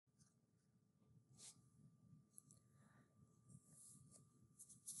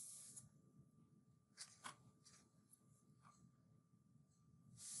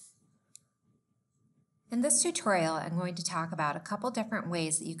In this tutorial, I'm going to talk about a couple different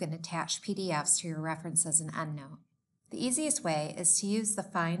ways that you can attach PDFs to your references in EndNote. The easiest way is to use the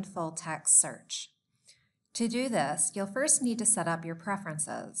Find Full Text search. To do this, you'll first need to set up your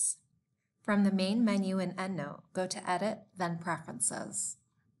preferences. From the main menu in EndNote, go to Edit, then Preferences.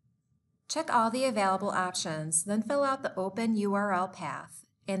 Check all the available options, then fill out the open URL path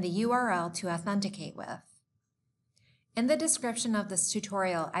and the URL to authenticate with. In the description of this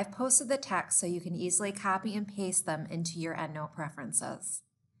tutorial, I've posted the text so you can easily copy and paste them into your EndNote preferences.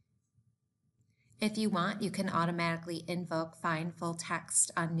 If you want, you can automatically invoke Find Full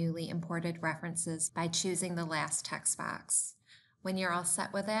Text on newly imported references by choosing the last text box. When you're all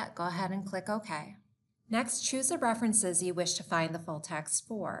set with that, go ahead and click OK. Next, choose the references you wish to find the full text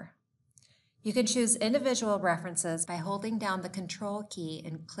for. You can choose individual references by holding down the Control key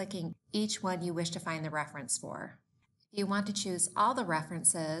and clicking each one you wish to find the reference for. If you want to choose all the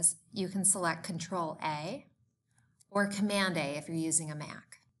references, you can select Control-A or Command-A if you're using a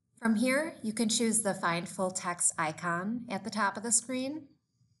Mac. From here, you can choose the Find Full Text icon at the top of the screen,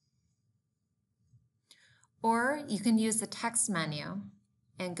 or you can use the text menu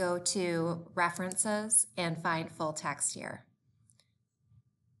and go to References and Find Full Text here.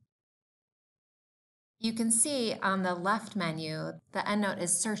 You can see on the left menu, the EndNote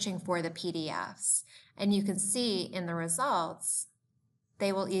is searching for the PDFs, and you can see in the results,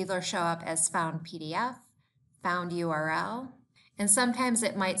 they will either show up as found PDF, found URL, and sometimes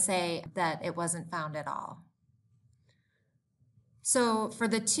it might say that it wasn't found at all. So for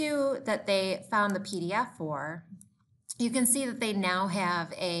the two that they found the PDF for, you can see that they now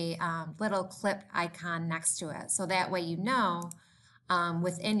have a little clip icon next to it. So that way you know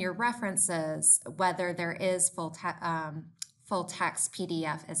within your references whether there is full text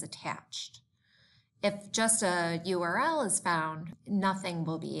PDF is attached. If just a URL is found, nothing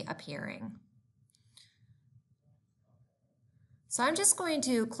will be appearing. So I'm just going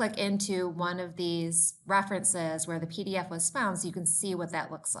to click into one of these references where the PDF was found so you can see what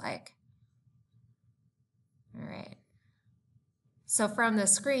that looks like. All right. So from the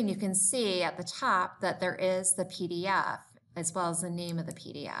screen, you can see at the top that there is the PDF as well as the name of the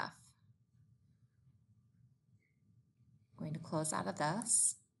PDF. I'm going to close out of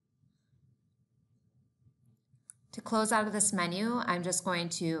this. To close out of this menu, I'm just going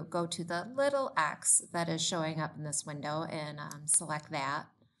to go to the little X that is showing up in this window and select that.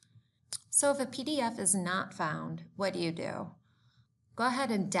 So if a PDF is not found, what do? Go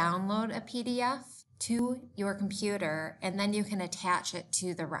ahead and download a PDF to your computer, and then you can attach it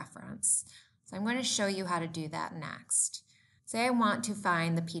to the reference. So I'm going to show you how to do that next. Say I want to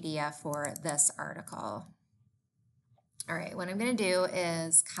find the PDF for this article. All right, what I'm going to do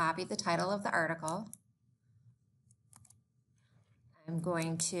is copy the title of the article. I'm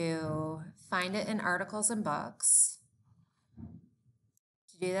going to find it in Articles and Books.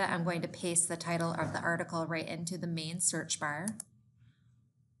 To do that, I'm going to paste the title of the article right into the main search bar.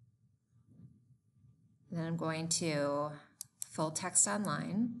 Then I'm going to Full Text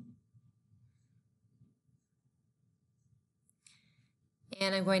Online.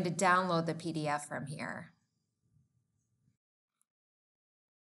 And I'm going to download the PDF from here.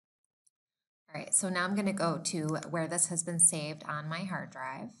 All right, so now I'm going to go to where this has been saved on my hard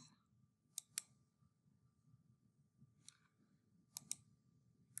drive.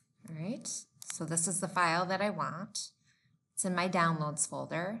 All right, so this is the file that I want. It's in my Downloads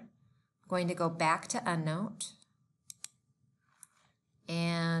folder. I'm going to go back to EndNote.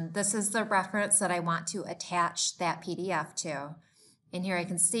 And this is the reference that I want to attach that PDF to. And here I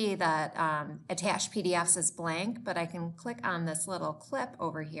can see that Attach PDFs is blank, but I can click on this little clip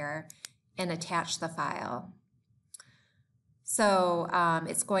over here and attach the file. So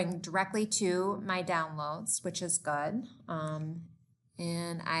it's going directly to my downloads, which is good.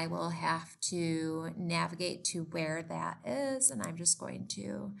 And I will have to navigate to where that is, and I'm just going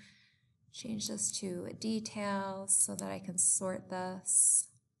to change this to details so that I can sort this.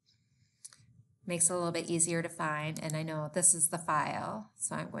 Makes it a little bit easier to find, and I know this is the file,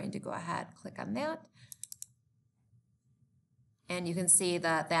 so I'm going to go ahead and click on that. And you can see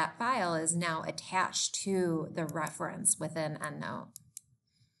that that file is now attached to the reference within EndNote.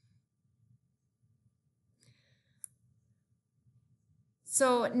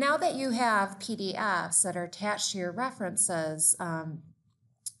 So now that you have PDFs that are attached to your references,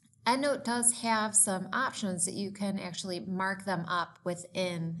 EndNote does have some options that you can actually mark them up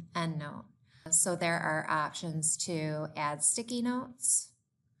within EndNote. So there are options to add sticky notes.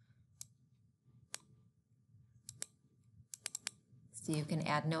 So you can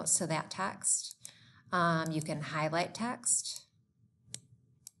add notes to that text. You can highlight text.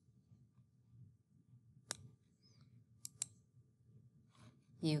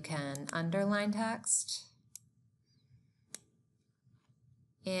 You can underline text,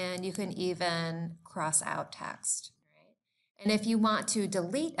 and you can even cross out text. And if you want to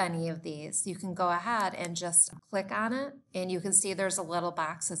delete any of these, you can go ahead and just click on it, and you can see there's a little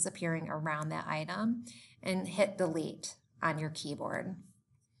box that's appearing around that item, and hit delete on your keyboard.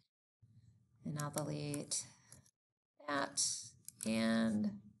 And I'll delete that,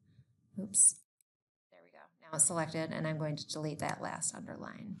 and oops, there we go. Now it's selected, and I'm going to delete that last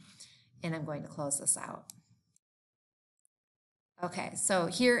underline, and I'm going to close this out. Okay, so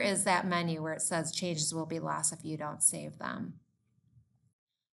here is that menu where it says changes will be lost if you don't save them.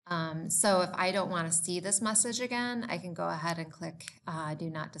 So if I don't want to see this message again, I can go ahead and click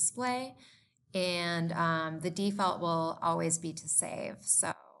do not display, and the default will always be to save. So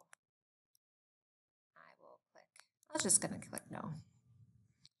I will click, I'm just going to click no.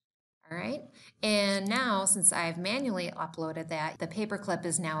 All right, and now since I've manually uploaded that, the paperclip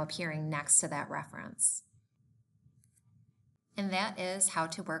is now appearing next to that reference. And that is how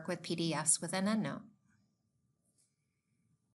to work with PDFs within EndNote.